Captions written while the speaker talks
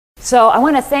So I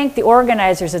want to thank the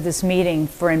organizers of this meeting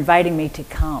for inviting me to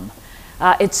come.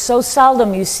 It's so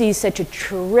seldom you see such a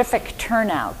terrific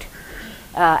turnout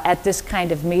at this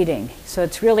kind of meeting. So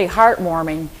it's really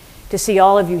heartwarming to see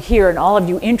all of you here and all of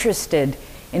you interested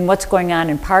in what's going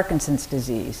on in Parkinson's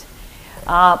disease.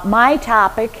 My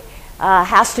topic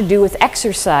has to do with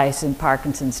exercise in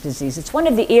Parkinson's disease. It's one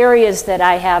of the areas that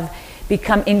I have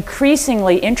become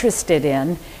increasingly interested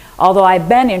in, although I've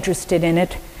been interested in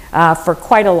it for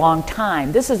quite a long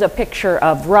time. This is a picture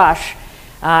of Rush.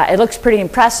 It looks pretty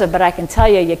impressive, but I can tell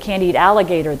you, you can't eat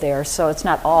alligator there, so it's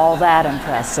not all that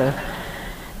impressive.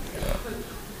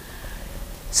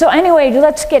 So anyway,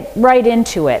 let's get right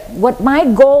into it. What my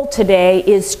goal today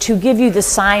is to give you the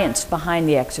science behind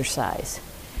the exercise.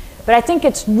 But I think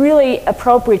it's really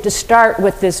appropriate to start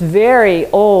with this very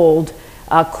old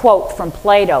quote from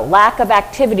Plato: "Lack of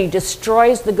activity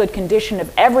destroys the good condition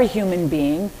of every human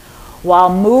being, while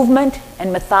movement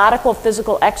and methodical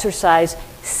physical exercise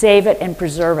save it and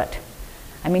preserve it."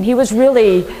 I mean, he was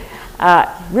really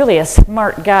a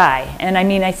smart guy. And I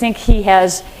mean, I think he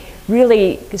has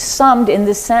really summed in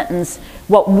this sentence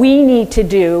what we need to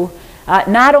do,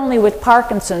 not only with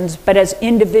Parkinson's, but as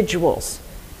individuals,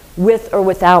 with or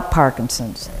without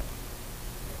Parkinson's.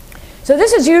 So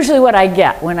this is usually what I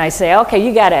get when I say, okay,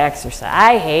 you got to exercise.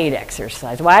 I hate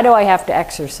exercise. Why do I have to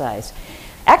exercise?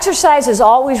 Exercise is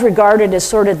always regarded as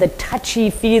sort of the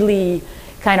touchy-feely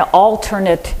kind of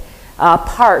alternate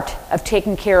part of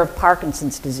taking care of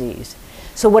Parkinson's disease.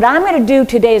 So what I'm going to do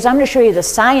today is I'm going to show you the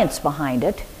science behind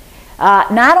it.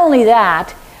 Not only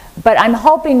that, but I'm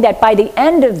hoping that by the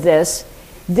end of this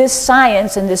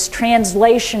science and this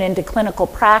translation into clinical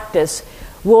practice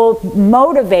will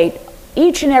motivate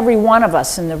each and every one of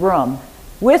us in the room,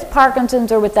 with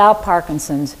Parkinson's or without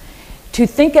Parkinson's, to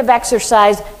think of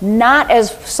exercise not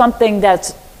as something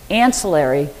that's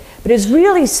ancillary, but as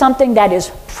really something that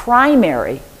is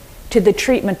primary to the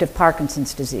treatment of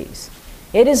Parkinson's disease.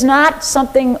 It is not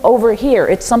something over here.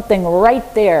 It's something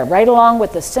right there, right along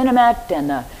with the Cinemet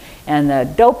and the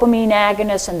dopamine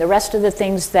agonists and the rest of the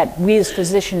things that we as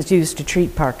physicians use to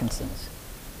treat Parkinson's.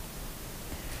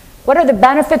 What are the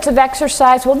benefits of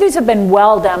exercise? Well, these have been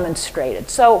well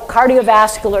demonstrated. So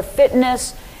cardiovascular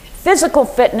fitness, physical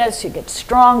fitness, you get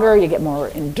stronger, you get more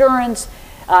endurance.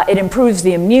 It improves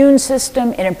the immune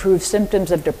system. It improves symptoms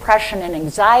of depression and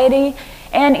anxiety.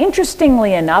 And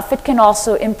interestingly enough, it can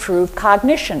also improve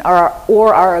cognition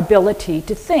or our ability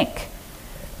to think.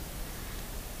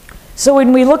 So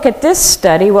when we look at this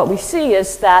study, what we see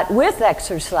is that with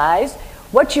exercise,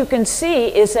 what you can see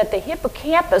is that the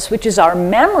hippocampus, which is our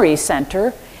memory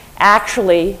center,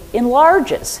 actually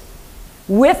enlarges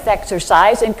with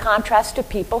exercise in contrast to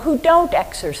people who don't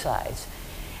exercise.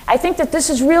 I think that this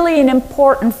is really an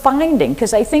important finding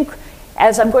because I think,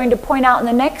 as I'm going to point out in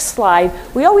the next slide,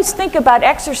 we always think about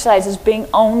exercise as being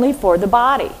only for the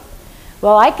body.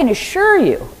 Well, I can assure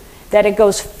you that it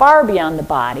goes far beyond the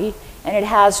body, and it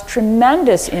has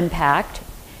tremendous impact,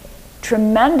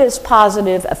 tremendous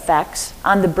positive effects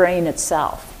on the brain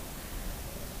itself.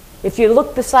 If you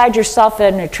look beside yourself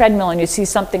in a treadmill and you see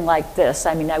something like this,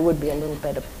 I mean, I would be a little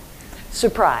bit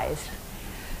surprised.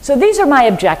 So these are my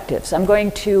objectives. I'm going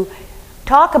to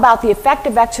talk about the effect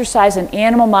of exercise in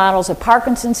animal models of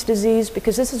Parkinson's disease,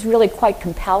 because this is really quite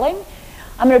compelling.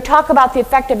 I'm going to talk about the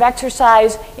effect of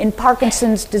exercise in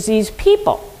Parkinson's disease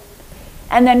people.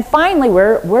 And then finally,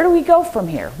 where do we go from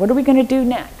here? What are we going to do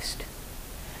next?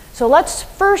 So let's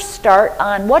first start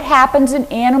on what happens in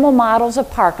animal models of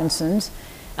Parkinson's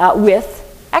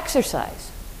with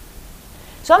exercise.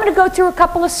 So I'm going to go through a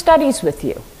couple of studies with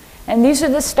you. And these are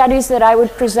the studies that I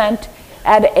would present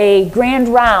at a grand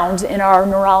rounds in our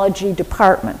neurology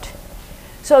department.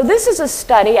 So this is a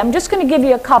study. I'm just going to give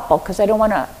you a couple because I don't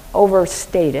want to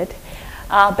overstate it.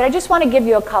 But I just want to give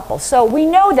you a couple. So we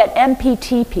know that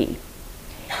MPTP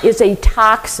is a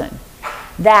toxin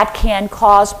that can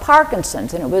cause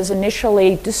Parkinson's. And it was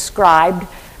initially described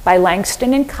by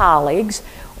Langston and colleagues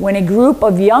when a group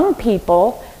of young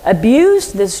people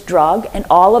abused this drug, and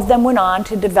all of them went on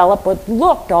to develop what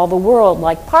looked all the world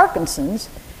like Parkinson's,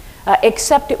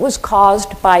 except it was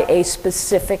caused by a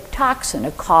specific toxin,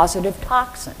 a causative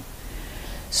toxin.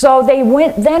 So they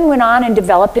then went on and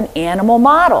developed an animal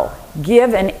model.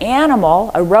 Give an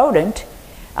animal, a rodent,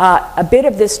 a bit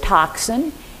of this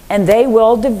toxin, and they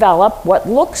will develop what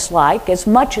looks like, as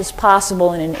much as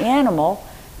possible in an animal,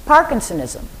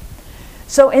 Parkinsonism.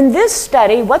 So in this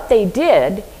study, what they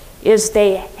did is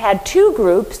they had two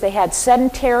groups. They had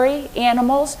sedentary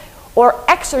animals or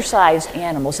exercise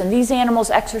animals, and these animals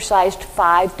exercised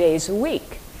 5 days a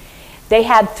week. They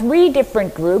had three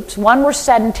different groups. One were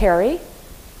sedentary,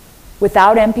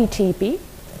 without MPTP.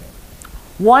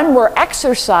 One were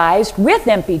exercised with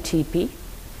MPTP,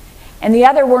 and the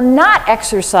other were not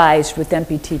exercised with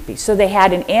MPTP. So they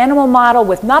had an animal model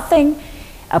with nothing,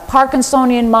 a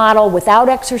Parkinsonian model without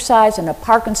exercise, and a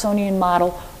Parkinsonian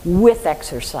model with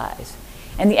exercise.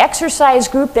 And the exercise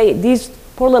group, these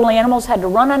poor little animals had to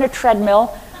run on a treadmill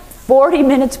 40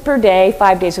 minutes per day,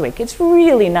 5 days a week. It's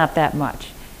really not that much.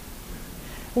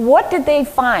 What did they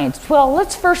find? Well,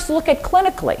 let's first look at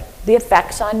clinically the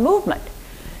effects on movement.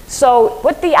 So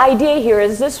what the idea here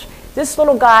is this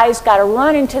little guy's got to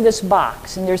run into this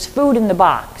box, and there's food in the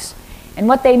box. And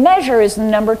what they measure is the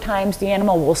number of times the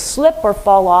animal will slip or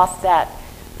fall off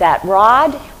that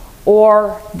rod,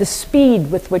 or the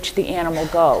speed with which the animal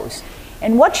goes.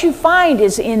 And what you find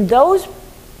is in those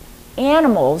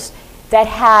animals that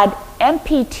had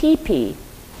MPTP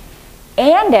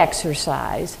and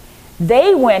exercise,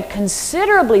 they went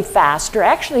considerably faster,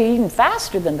 actually even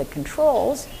faster than the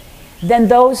controls, than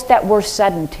those that were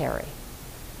sedentary.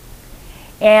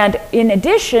 And in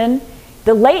addition,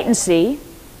 the latency,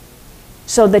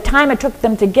 so the time it took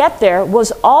them to get there,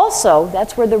 was also,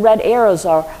 that's where the red arrows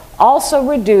are, also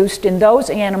reduced in those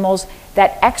animals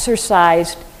that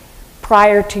exercised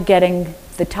prior to getting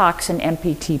the toxin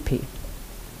MPTP.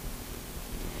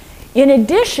 In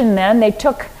addition then, they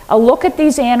took a look at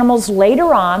these animals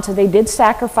later on, so they did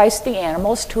sacrifice the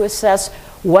animals to assess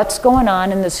what's going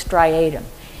on in the striatum.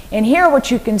 And here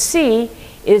what you can see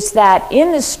is that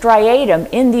in the striatum,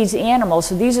 in these animals,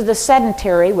 so these are the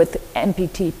sedentary with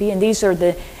MPTP, and these are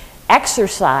the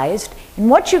exercised, and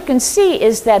what you can see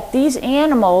is that these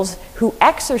animals who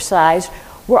exercised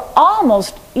were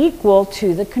almost equal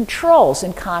to the controls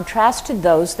in contrast to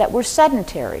those that were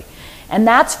sedentary. And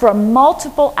that's from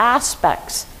multiple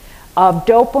aspects of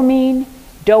dopamine,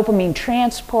 dopamine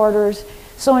transporters.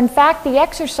 So in fact, the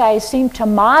exercise seemed to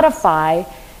modify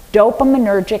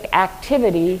dopaminergic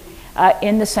activity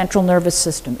in the central nervous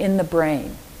system, in the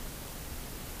brain.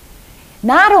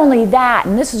 Not only that,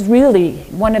 and this is really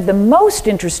one of the most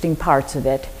interesting parts of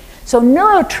it, so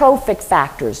neurotrophic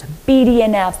factors,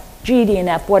 BDNF,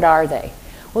 GDNF, what are they?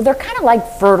 Well, they're kind of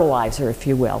like fertilizer, if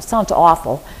you will. Sounds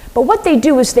awful. But what they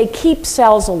do is they keep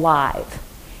cells alive.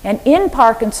 And in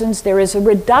Parkinson's, there is a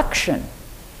reduction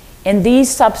in these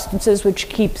substances which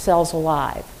keep cells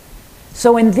alive.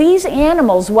 So in these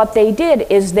animals, what they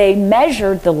did is they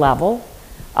measured the level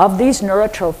of these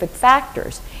neurotrophic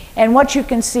factors. And what you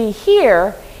can see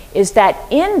here is that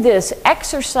in this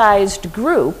exercised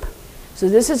group, so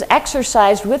this is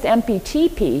exercised with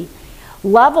MPTP,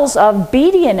 levels of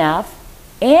BDNF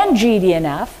and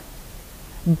GDNF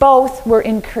both were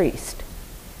increased.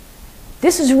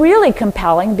 This is really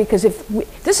compelling because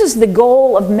this is the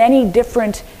goal of many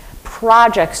different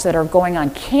projects that are going on.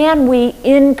 Can we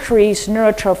increase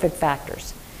neurotrophic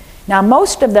factors? Now,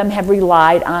 most of them have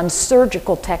relied on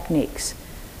surgical techniques.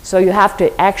 So you have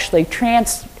to actually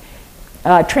transplant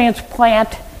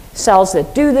cells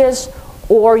that do this,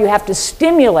 or you have to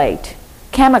stimulate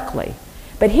chemically.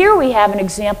 But here we have an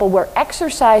example where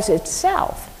exercise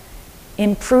itself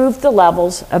improved the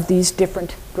levels of these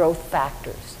different growth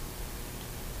factors.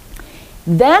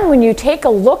 Then when you take a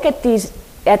look at these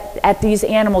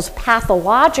animals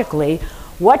pathologically,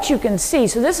 what you can see,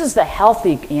 so this is the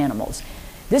healthy animals.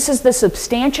 This is the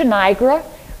substantia nigra.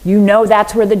 You know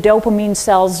that's where the dopamine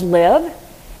cells live.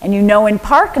 And you know in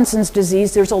Parkinson's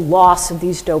disease there's a loss of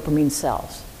these dopamine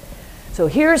cells. So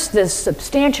here's this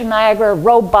substantia nigra,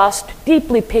 robust,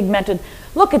 deeply pigmented.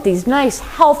 Look at these nice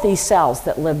healthy cells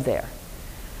that live there.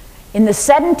 In the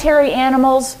sedentary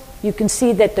animals, you can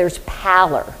see that there's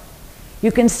pallor.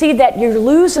 You can see that you're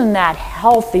losing that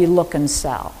healthy looking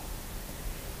cell.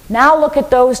 Now look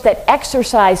at those that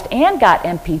exercised and got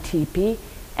MPTP,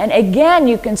 and again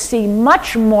you can see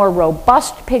much more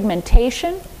robust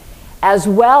pigmentation as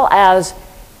well as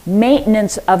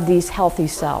maintenance of these healthy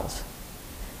cells.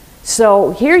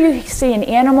 So here you see an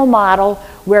animal model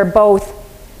where both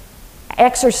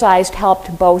exercise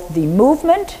helped both the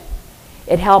movement,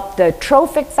 it helped the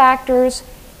trophic factors,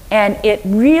 and it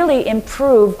really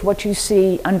improved what you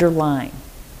see underlying.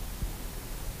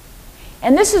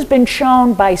 And this has been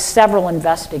shown by several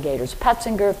investigators,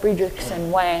 Petzinger,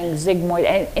 Friedrichsen, Wang,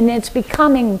 Zygmunt, and it's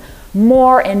becoming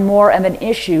more and more of an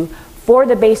issue for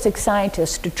the basic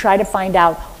scientists to try to find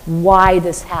out why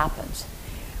this happens.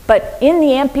 But in the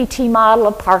MPT model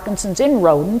of Parkinson's in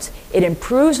rodents, it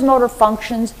improves motor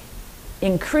functions,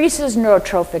 increases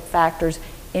neurotrophic factors,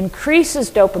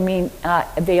 increases dopamine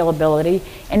availability,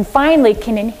 and finally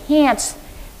can enhance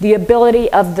the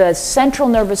ability of the central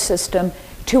nervous system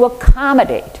to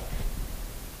accommodate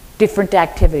different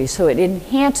activities. So it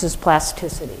enhances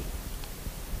plasticity.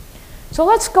 So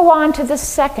let's go on to the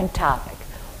second topic.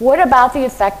 What about the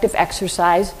effect of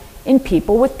exercise in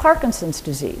people with Parkinson's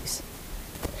disease?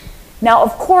 Now,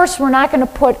 of course, we're not going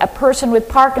to put a person with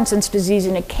Parkinson's disease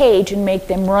in a cage and make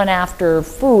them run after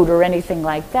food or anything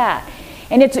like that.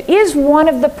 And it is one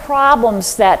of the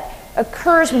problems that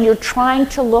occurs when you're trying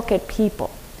to look at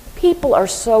people. People are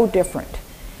so different,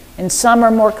 and some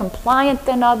are more compliant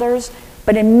than others,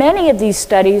 but in many of these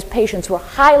studies, patients were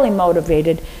highly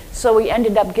motivated, so we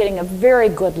ended up getting a very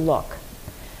good look.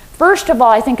 First of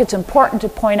all, I think it's important to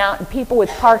point out in people with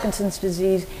Parkinson's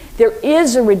disease, there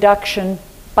is a reduction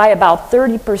by about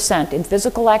 30% in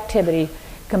physical activity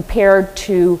compared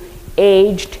to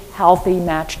aged, healthy,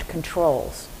 matched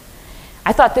controls.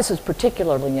 I thought this was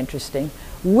particularly interesting.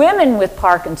 Women with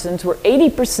Parkinson's were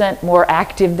 80% more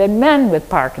active than men with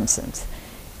Parkinson's.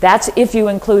 That's if you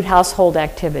include household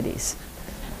activities.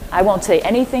 I won't say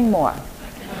anything more.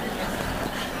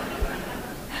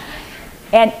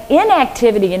 And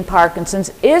inactivity in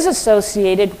Parkinson's is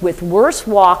associated with worse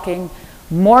walking,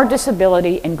 more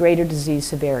disability, and greater disease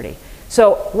severity.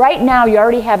 So right now you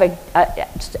already have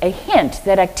a hint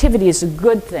that activity is a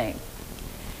good thing.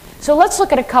 So let's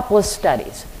look at a couple of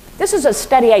studies. This is a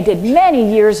study I did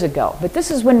many years ago, but this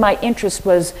is when my interest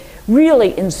was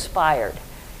really inspired.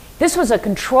 This was a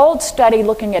controlled study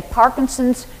looking at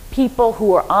Parkinson's people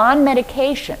who were on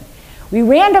medication. We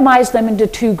randomized them into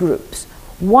two groups.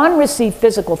 One received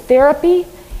physical therapy,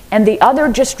 and the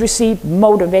other just received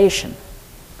motivation,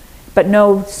 but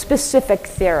no specific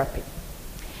therapy.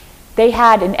 They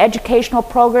had an educational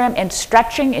program and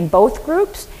stretching in both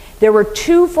groups. There were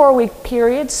 2 4-week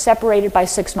periods separated by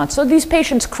 6 months. So these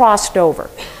patients crossed over.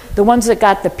 The ones that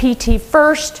got the PT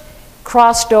first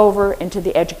crossed over into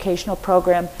the educational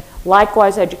program.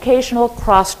 Likewise, educational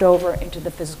crossed over into the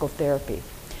physical therapy.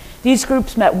 These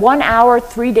groups met 1 hour,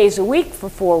 3 days a week for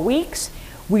 4 weeks.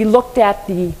 We looked at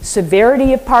the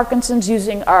severity of Parkinson's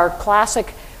using our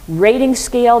classic rating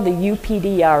scale, the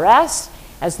UPDRS,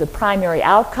 as the primary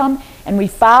outcome, and we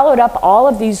followed up all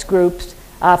of these groups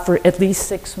for at least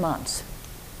 6 months.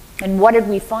 And what did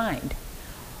we find?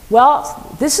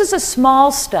 Well, this is a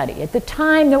small study. At the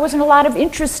time, there wasn't a lot of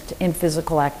interest in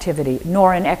physical activity,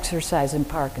 nor in exercise in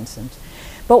Parkinson's.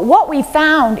 But what we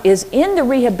found is in the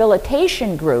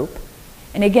rehabilitation group,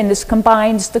 and again, this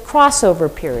combines the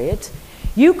crossover periods,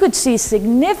 you could see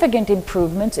significant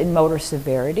improvements in motor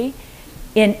severity,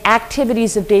 in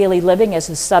activities of daily living as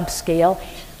a subscale,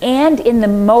 and in the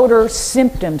motor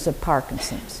symptoms of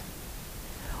Parkinson's.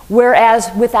 Whereas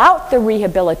without the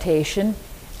rehabilitation,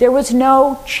 there was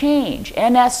no change.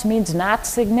 NS means not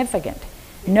significant.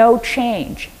 No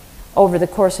change over the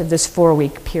course of this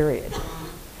 4-week period.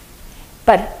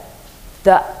 But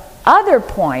the other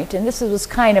point, and this was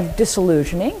kind of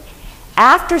disillusioning,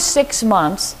 after 6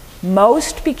 months,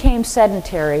 most became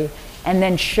sedentary and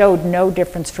then showed no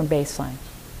difference from baseline.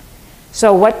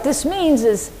 So what this means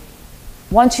is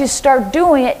once you start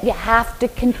doing it, you have to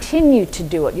continue to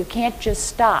do it. You can't just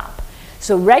stop.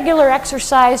 So regular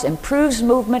exercise improves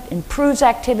movement, improves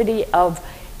activity of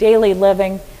daily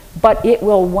living, but it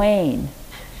will wane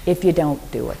if you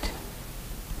don't do it.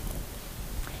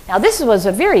 Now this was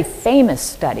a very famous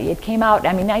study. It came out,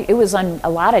 it was on a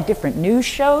lot of different news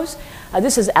shows.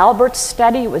 This is Albert's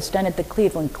study. It was done at the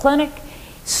Cleveland Clinic.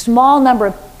 Small number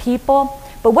of people.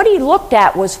 But what he looked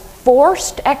at was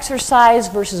forced exercise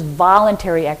versus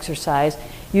voluntary exercise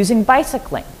using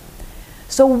bicycling.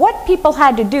 So what people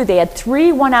had to do, they had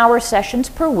 3 1-hour sessions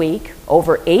per week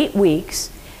over 8 weeks.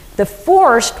 The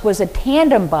forced was a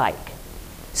tandem bike.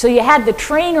 So you had the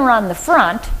trainer on the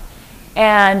front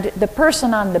and the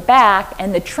person on the back,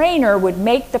 and the trainer would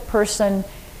make the person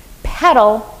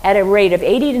pedal at a rate of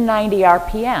 80 to 90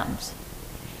 RPMs.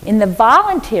 In the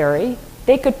voluntary,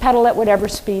 they could pedal at whatever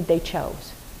speed they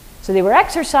chose. So they were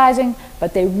exercising,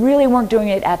 but they really weren't doing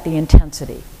it at the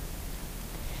intensity.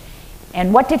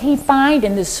 And what did he find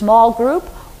in this small group?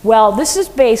 Well, this is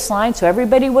baseline, so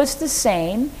everybody was the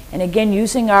same. And again,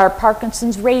 using our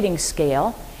Parkinson's rating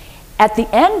scale. At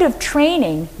the end of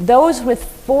training, those with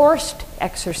forced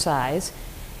exercise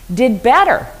did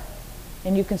better,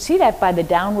 and you can see that by the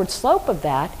downward slope of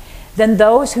that, than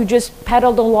those who just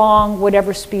pedaled along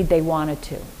whatever speed they wanted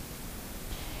to.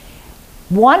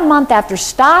 1 month after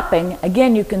stopping,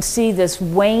 again, you can see this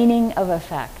waning of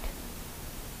effect.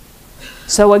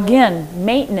 So again,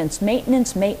 maintenance,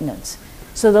 maintenance, maintenance.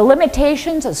 So the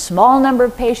limitations, a small number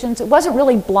of patients, it wasn't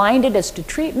really blinded as to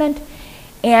treatment,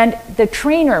 and the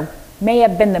trainer may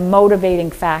have been the motivating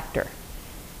factor.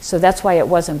 So that's why it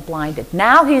wasn't blinded.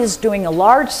 Now he's doing a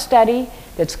large study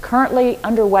that's currently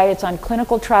underway. It's on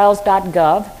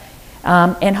clinicaltrials.gov,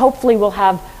 and hopefully we'll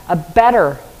have a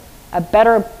better a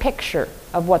better picture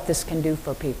of what this can do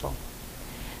for people.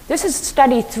 This is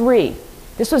study 3.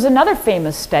 This was another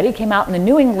famous study, came out in the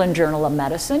New England Journal of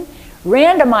Medicine.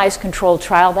 Randomized controlled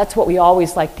trial, that's what we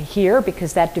always like to hear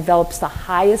because that develops the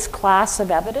highest class of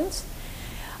evidence.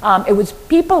 It was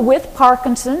people with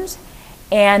Parkinson's,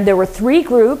 and there were 3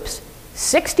 groups.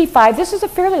 65, this is a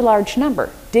fairly large number,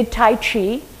 did Tai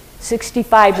Chi,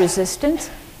 65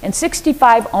 resistance, and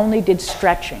 65 only did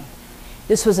stretching.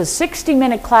 This was a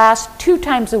 60-minute class, 2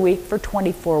 times a week for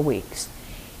 24 weeks.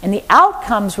 And the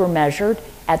outcomes were measured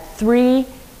at 3,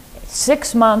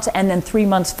 6 months, and then 3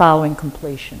 months following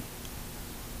completion.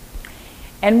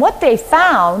 And what they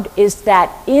found is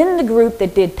that in the group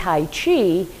that did Tai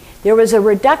Chi, there was a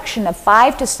reduction of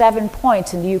 5 to 7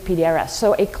 points in the UPDRS,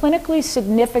 so a clinically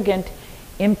significant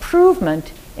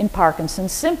improvement in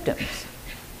Parkinson's symptoms.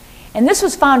 And this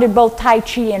was found in both Tai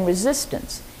Chi and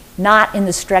resistance, not in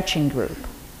the stretching group.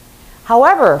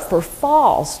 However, for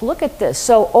falls, look at this.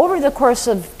 So over the course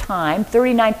of time,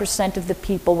 39% of the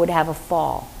people would have a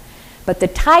fall. But the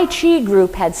Tai Chi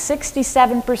group had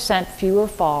 67% fewer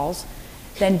falls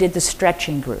than did the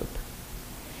stretching group.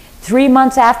 3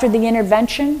 months after the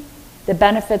intervention, the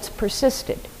benefits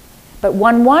persisted. But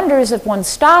one wonders if one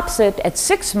stops it at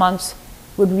 6 months,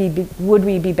 would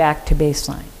we be back to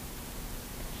baseline?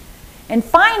 And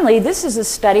finally, this is a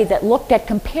study that looked at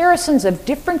comparisons of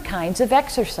different kinds of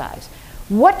exercise.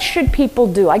 What should people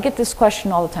do? I get this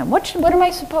question all the time. What am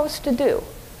I supposed to do?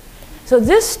 So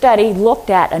this study looked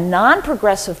at a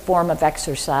non-progressive form of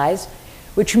exercise,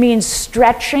 which means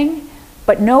stretching,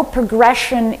 but no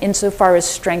progression insofar as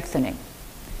strengthening,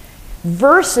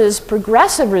 versus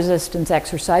progressive resistance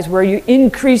exercise, where you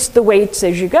increase the weights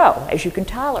as you go, as you can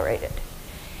tolerate it.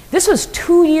 This was a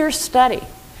 2-year study,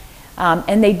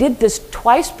 and they did this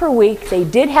twice per week. They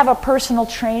did have a personal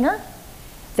trainer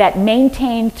that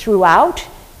maintained throughout,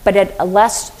 but at a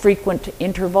less frequent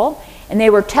interval, and they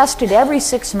were tested every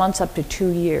 6 months up to 2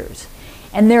 years.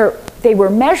 And they were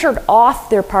measured off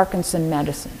their Parkinson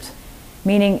medicines,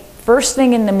 meaning first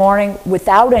thing in the morning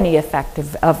without any effect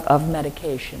of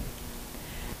medication.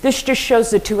 This just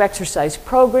shows the 2 exercise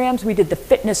programs. We did the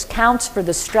fitness counts for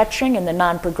the stretching and the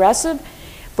non-progressive.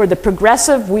 For the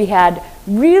progressive, we had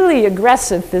really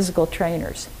aggressive physical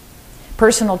trainers,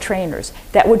 personal trainers,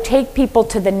 that would take people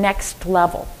to the next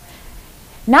level.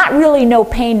 Not really no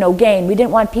pain, no gain. We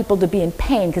didn't want people to be in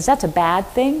pain because that's a bad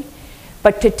thing,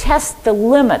 but to test the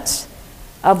limits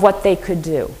of what they could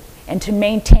do and to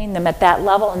maintain them at that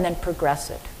level and then progress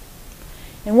it.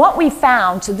 And what we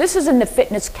found, so this is in the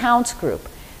fitness counts group.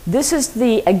 This is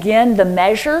again, the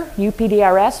measure,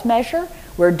 UPDRS measure,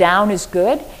 where down is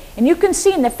good. And you can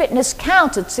see in the fitness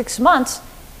counts at 6 months,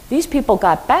 these people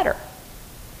got better.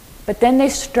 But then they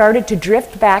started to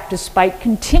drift back despite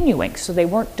continuing, so they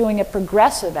weren't doing a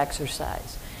progressive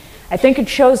exercise. I think it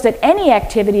shows that any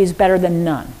activity is better than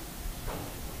none.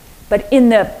 But in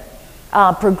the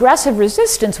progressive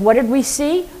resistance, what did we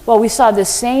see? Well, we saw the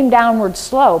same downward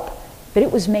slope, but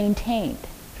it was maintained.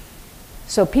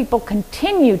 So people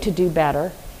continue to do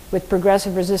better with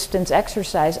progressive resistance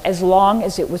exercise as long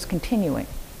as it was continuing.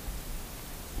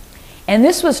 And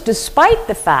this was despite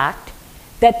the fact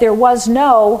that there was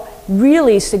no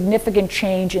really significant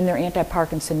change in their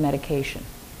anti-Parkinson medication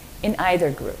in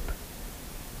either group.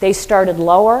 They started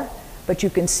lower, but you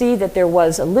can see that there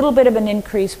was a little bit of an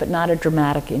increase, but not a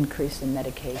dramatic increase in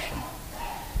medication.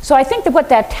 So I think that what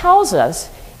that tells us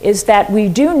is that we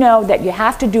do know that you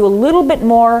have to do a little bit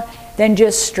more than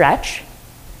just stretch.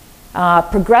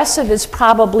 Progressive is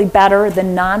probably better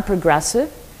than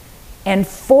non-progressive. And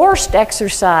forced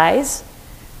exercise,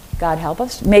 God help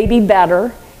us, may be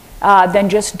better than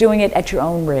just doing it at your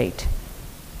own rate.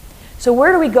 So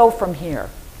where do we go from here?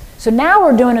 So now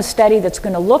we're doing a study that's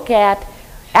going to look at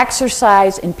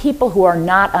exercise in people who are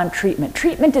not on treatment.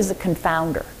 Treatment is a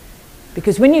confounder,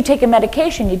 because when you take a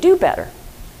medication, you do better.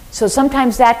 So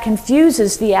sometimes that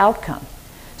confuses the outcome.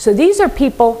 So these are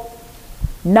people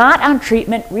not on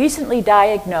treatment, recently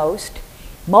diagnosed,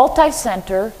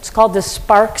 multi-center. It's called the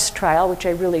SPARKS trial, which I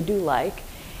really do like.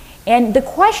 And the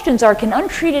questions are, can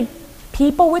untreated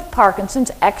people with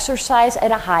Parkinson's exercise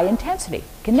at a high intensity?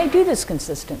 Can they do this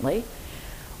consistently?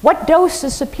 What dose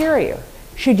is superior?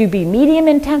 Should you be medium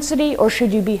intensity or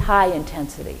should you be high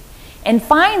intensity? And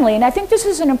finally, and I think this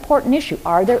is an important issue,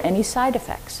 are there any side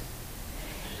effects?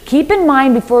 Keep in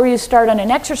mind before you start on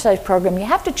an exercise program, you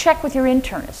have to check with your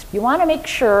internist. You want to make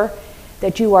sure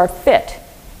that you are fit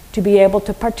to be able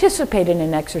to participate in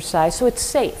an exercise so it's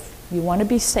safe. You want to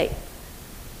be safe.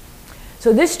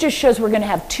 So this just shows we're going to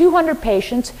have 200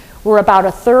 patients. We're about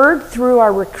a third through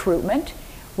our recruitment.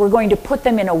 We're going to put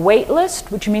them in a wait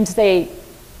list, which means they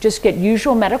just get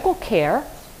usual medical care.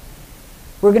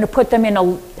 We're going to put them in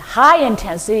a high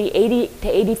intensity, 80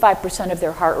 to 85% of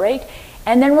their heart rate,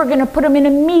 and then we're going to put them in a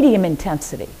medium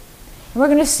intensity. And we're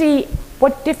going to see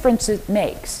what difference it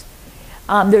makes.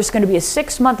 There's going to be a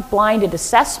 6-month blinded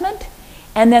assessment,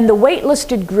 and then the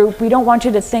waitlisted group, we don't want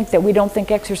you to think that we don't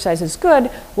think exercise is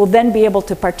good, will then be able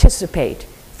to participate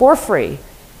for free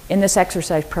in this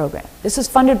exercise program. This is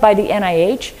funded by the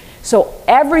NIH, so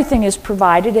everything is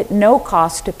provided at no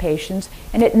cost to patients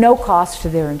and at no cost to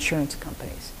their insurance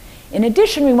companies. In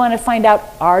addition, we want to find out,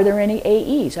 are there any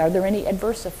AEs? Are there any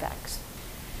adverse effects?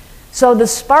 So the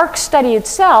SPARK study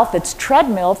itself, it's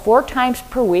treadmill 4 times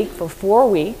per week for 4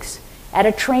 weeks at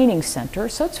a training center,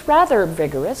 so it's rather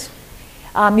vigorous.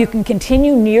 You can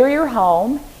continue near your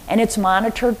home, and it's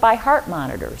monitored by heart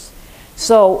monitors.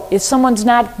 So if someone's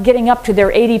not getting up to their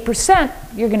 80%,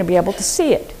 you're going to be able to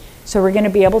see it. So we're going to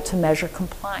be able to measure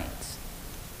compliance.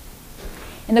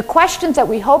 And the questions that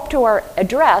we hope to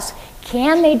address,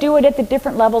 can they do it at the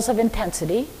different levels of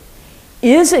intensity?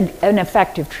 Is it an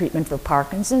effective treatment for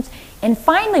Parkinson's? And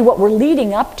finally, what we're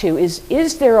leading up to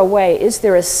is there a way, is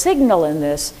there a signal in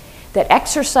this that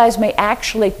exercise may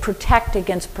actually protect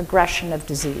against progression of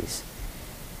disease?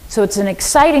 So it's an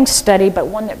exciting study, but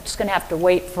one that's going to have to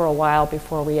wait for a while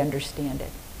before we understand it.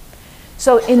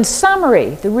 So in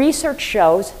summary, the research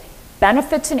shows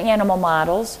benefits in animal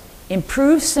models,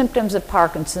 improves symptoms of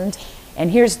Parkinson's,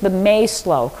 and here's the may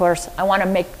slow. Of course, I want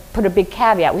to put a big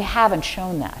caveat. We haven't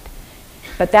shown that,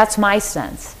 but that's my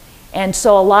sense. And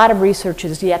so a lot of research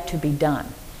is yet to be done.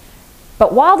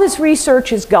 But while this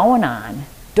research is going on,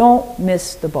 don't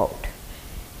miss the boat.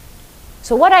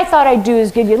 So what I thought I'd do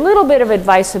is give you a little bit of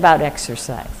advice about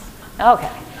exercise.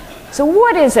 Okay, so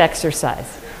what is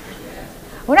exercise?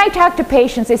 When I talk to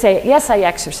patients, they say, yes, I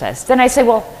exercise. Then I say,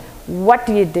 well, what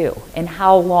do you do? And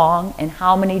how long? And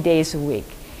how many days a week?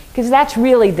 Because that's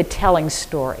really the telling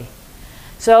story.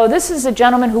 So this is a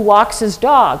gentleman who walks his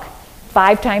dog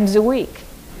 5 times a week.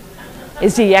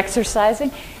 Is he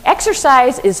exercising?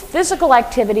 Exercise is physical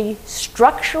activity,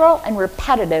 structural and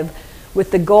repetitive, with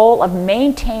the goal of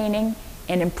maintaining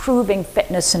and improving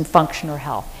fitness and function or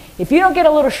health. If you don't get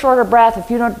a little shorter breath,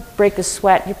 if you don't break a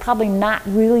sweat, you're probably not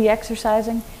really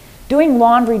exercising. Doing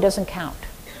laundry doesn't count.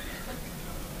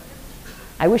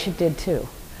 I wish it did too.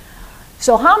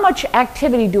 So how much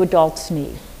activity do adults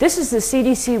need? This is the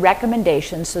CDC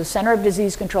recommendations, so Center of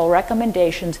Disease Control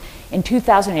recommendations in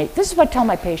 2008. This is what I tell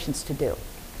my patients to do.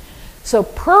 So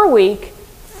per week,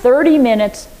 30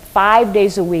 minutes, 5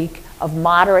 days a week of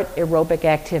moderate aerobic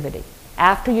activity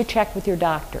after you check with your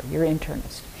doctor, your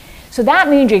internist. So that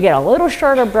means you get a little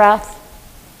shorter breath,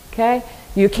 okay?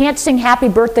 You can't sing happy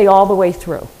birthday all the way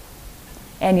through.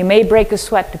 And you may break a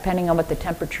sweat depending on what the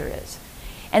temperature is.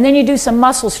 And then you do some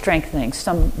muscle strengthening,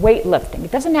 some weightlifting.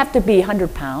 It doesn't have to be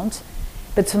 100 pounds,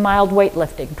 but some mild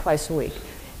weightlifting twice a week.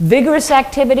 Vigorous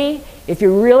activity, if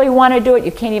you really want to do it,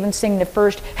 you can't even sing the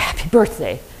first happy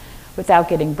birthday without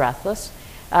getting breathless.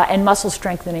 And muscle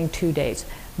strengthening 2 days.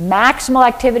 Maximal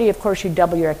activity, of course, you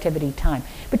double your activity time.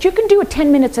 But you can do it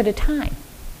 10 minutes at a time.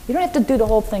 You don't have to do the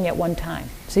whole thing at one time.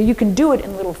 So you can do it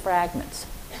in little fragments.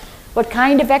 What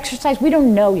kind of exercise? We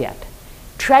don't know yet.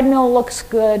 Treadmill looks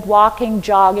good, walking,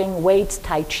 jogging, weights,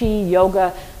 tai chi,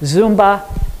 yoga, Zumba,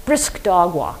 brisk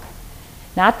dog walk.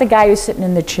 Not the guy who's sitting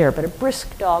in the chair, but a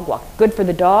brisk dog walk. Good for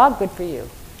the dog, good for you.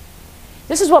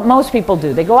 This is what most people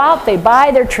do. They go out, they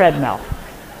buy their treadmill.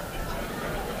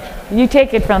 You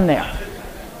take it from there.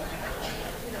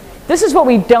 This is what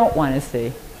we don't want to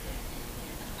see.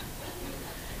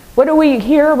 What do we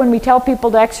hear when we tell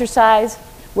people to exercise?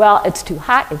 Well, it's too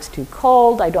hot, it's too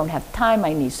cold, I don't have time,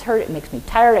 my knees hurt, it makes me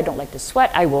tired, I don't like to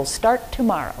sweat, I will start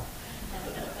tomorrow.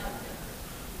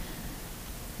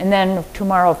 And then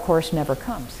tomorrow, of course, never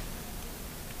comes.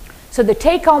 So the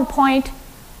take-home point,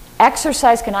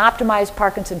 exercise can optimize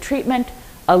Parkinson treatment.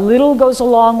 A little goes a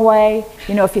long way.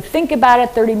 You know, if you think about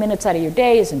it, 30 minutes out of your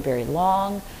day isn't very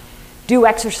long. Do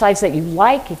exercise that you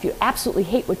like. If you absolutely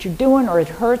hate what you're doing or it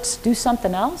hurts, do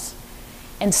something else.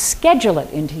 And schedule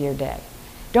it into your day.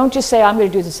 Don't just say, I'm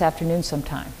going to do this afternoon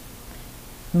sometime.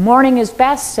 Morning is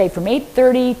best, say from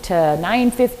 8:30 to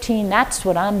 9:15, that's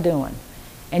what I'm doing.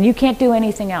 And you can't do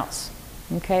anything else,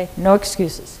 okay? No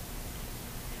excuses.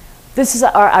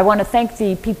 I want to thank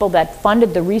the people that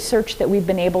funded the research that we've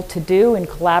been able to do in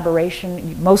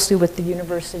collaboration, mostly with the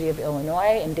University of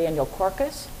Illinois and Daniel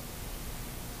Korkus.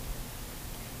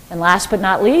 And last but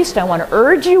not least, I want to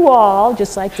urge you all,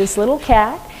 just like this little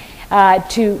cat,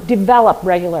 to develop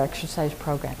regular exercise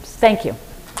programs. Thank you.